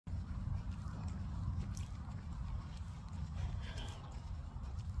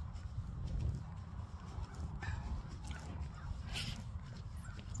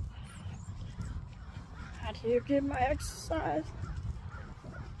out here getting my exercise.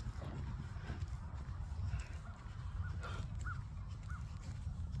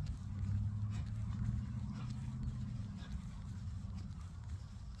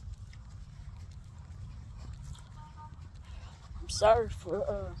 I'm sorry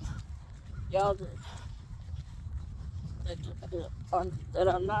for y'all that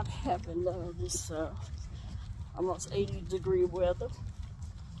are not having this almost 80-degree weather.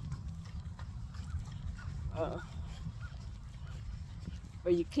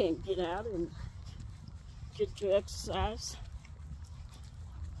 Where you can't get out and get your exercise.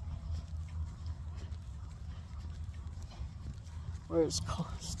 Where it's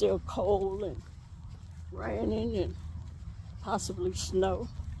still cold and raining and possibly snow.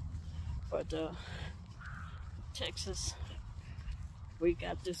 But Texas, we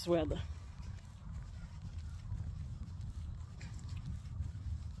got this weather.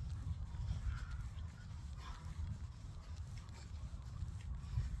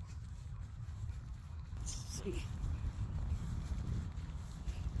 See.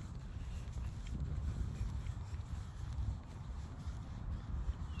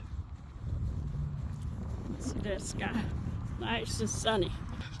 See that sky, nice and sunny.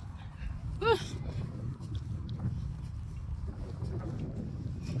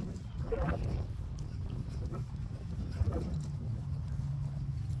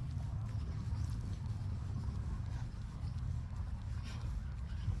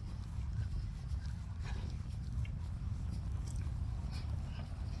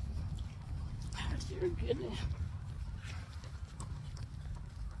 You're getting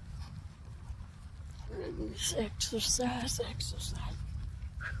exercise.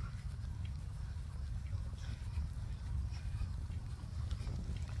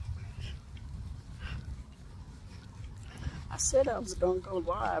 I said I was gonna go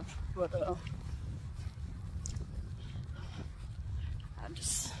live, but I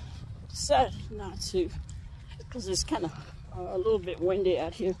just decided not to because it's kind of a little bit windy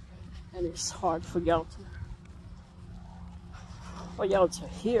out here, and it's hard for y'all to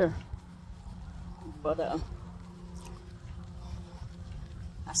hear. But I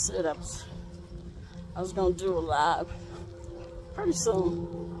said I was gonna do a live pretty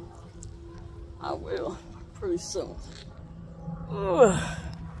soon. I will pretty soon.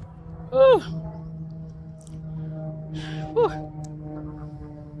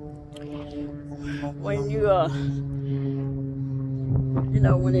 When you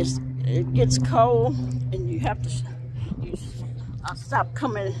know, when it gets cold and you have to, I stop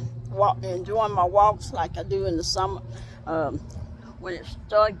coming enjoying my walks like I do in the summer. When it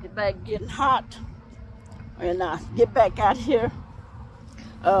starts getting hot, and I get back out here,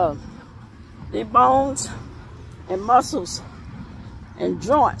 the bones and muscles and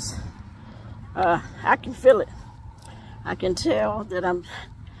joints, I can feel it. I can tell that I'm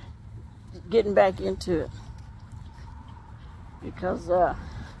getting back into it because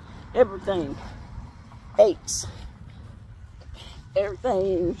everything aches.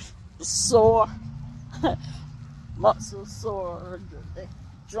 Everything is sore, muscles sore, the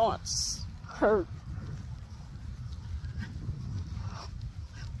joints hurt.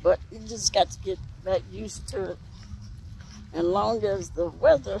 But you just got to get back used to it. And long as the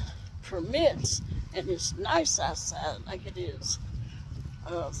weather permits and it's nice outside like it is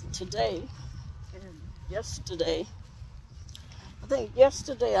today and yesterday. I think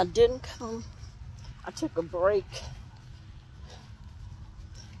yesterday I didn't come. I took a break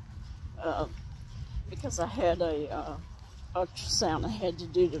because I had a ultrasound I had to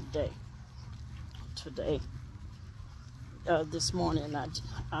do today. This morning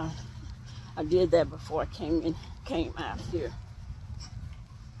I did that before I came out here.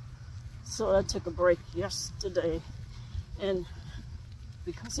 So I took a break yesterday, and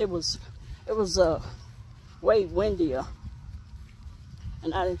because it was way windier,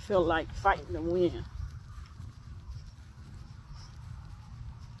 and I didn't feel like fighting the wind.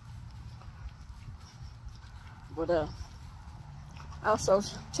 But also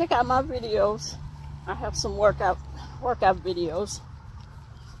check out my videos. I have some workout videos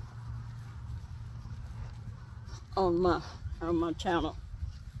on my channel.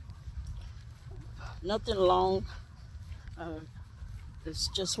 Nothing long. It's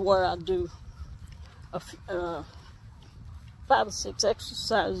just where I do 5 or 6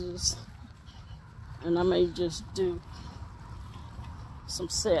 exercises, and I may just do some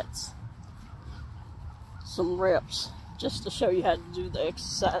sets, some reps, just to show you how to do the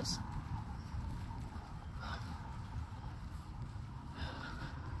exercise.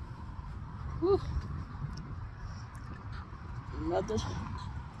 Whew.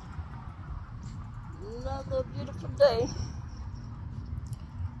 Another beautiful day.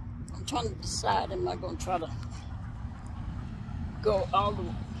 I'm trying to decide, am I going to try to go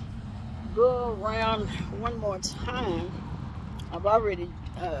around one more time? I've already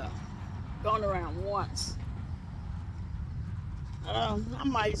gone around once. I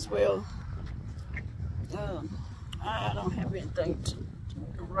might as well. I don't have anything to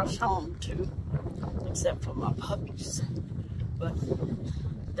rush home to, except for my puppies. But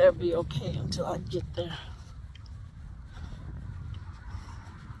they'll be okay until I get there.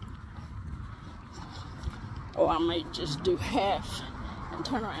 Or I may just do half and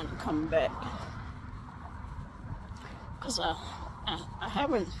turn around and come back. Because I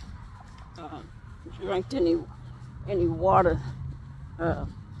haven't drank any water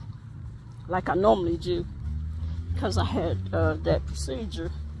like I normally do, because I had that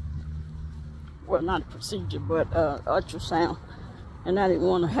procedure. Well, not a procedure, but ultrasound, and I didn't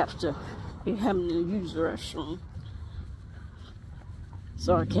want to have to be having to use the restroom.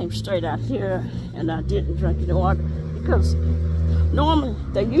 So I came straight out here, and I didn't drink any water, because normally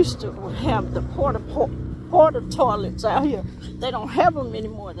they used to have the porta toilets out here. They don't have them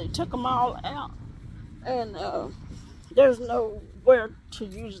anymore. They took them all out, and there's nowhere to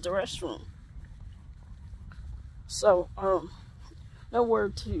use the restroom. So nowhere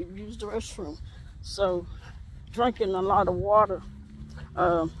to use the restroom. So drinking a lot of water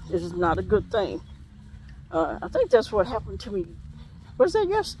is not a good thing. I think that's what happened to me. Was that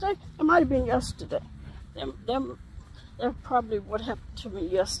yesterday? It might have been yesterday. That's probably what happened to me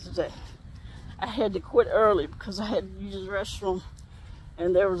yesterday. I had to quit early because I had to use the restroom,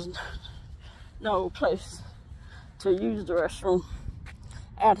 and there was no place to use the restroom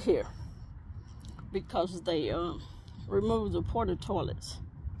out here because they removed the porta toilets.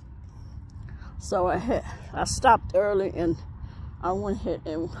 So I stopped early, and I went ahead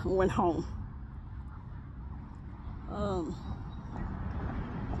and went home.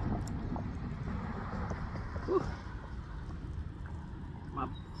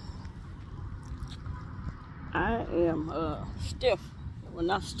 I am stiff. Well,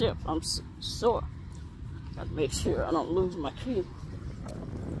 not stiff, I'm sore. Got to make sure I don't lose my key.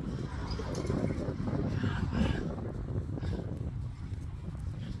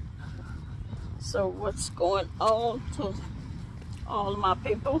 So what's going on to all of my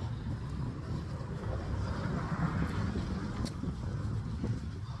people?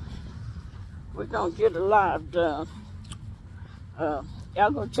 We're gonna get a live done.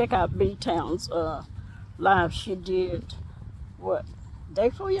 Y'all go check out B-Town's live she did, what, day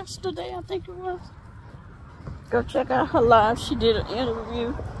before yesterday, I think it was. Go check out her live. She did an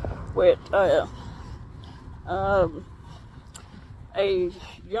interview with a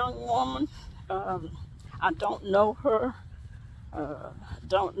young woman. I don't know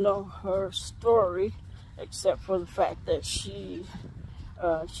her, story, except for the fact that she's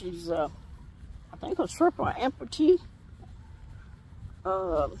I think a triple amputee.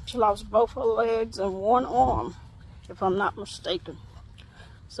 She lost both her legs and one arm, if I'm not mistaken.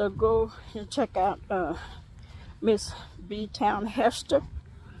 So go and check out Miss B-Town Hester.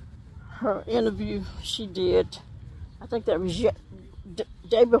 Her interview she did, I think that was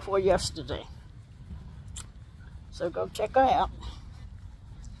day before yesterday. So go check her out.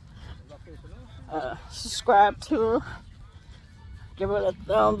 Subscribe to her, give her a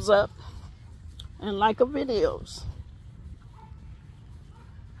thumbs up, and like her videos.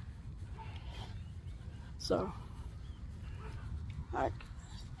 So I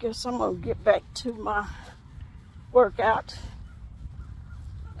guess I'm gonna get back to my workout,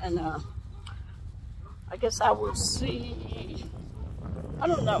 and I guess I will see, I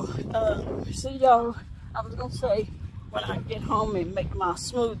don't know, see y'all, I was gonna say when I get home and make my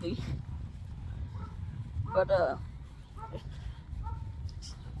smoothie, but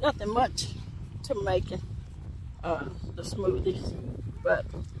nothing much to making the smoothies, but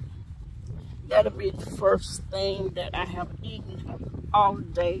that'll be the first thing that I have eaten all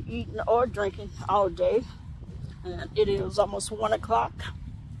day, eating or drinking all day. And it is almost 1 o'clock.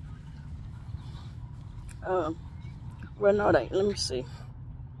 Well, no, it ain't. Let me see.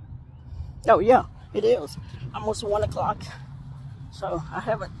 Oh, yeah, it is almost 1 o'clock. So I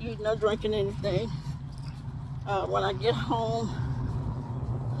haven't eaten or drinking anything. When I get home,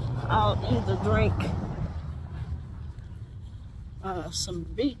 I'll either drink some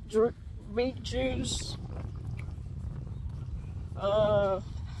beet juice, or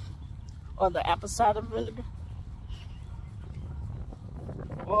the apple cider vinegar,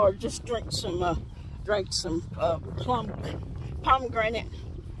 or just drink some pomegranate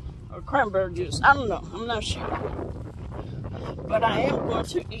or cranberry juice. I don't know. I'm not sure. But I am going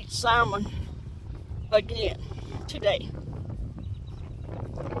to eat salmon again today.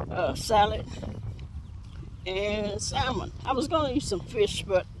 Salad and salmon. I was gonna eat some fish,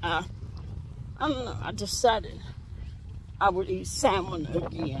 but I don't know. I decided I would eat salmon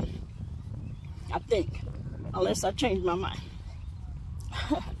again. I think, unless I change my mind.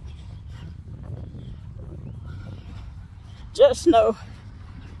 Just know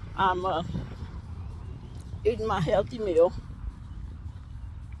I'm eating my healthy meal.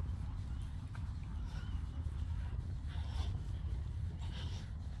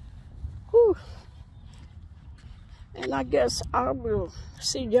 Whew. And I guess I will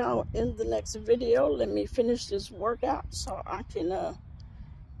see y'all in the next video. Let me finish this workout so I can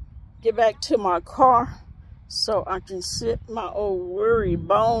get back to my car so I can sit my old weary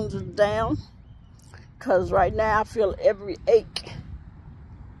bones down. Because right now I feel every ache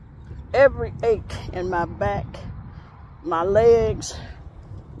in my back, my legs,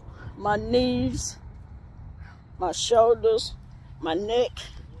 my knees, my shoulders, my neck.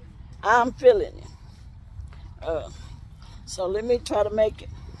 I'm feeling it. So let me try to make it.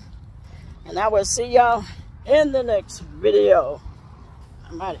 And I will see y'all in the next video.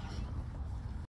 I'm out.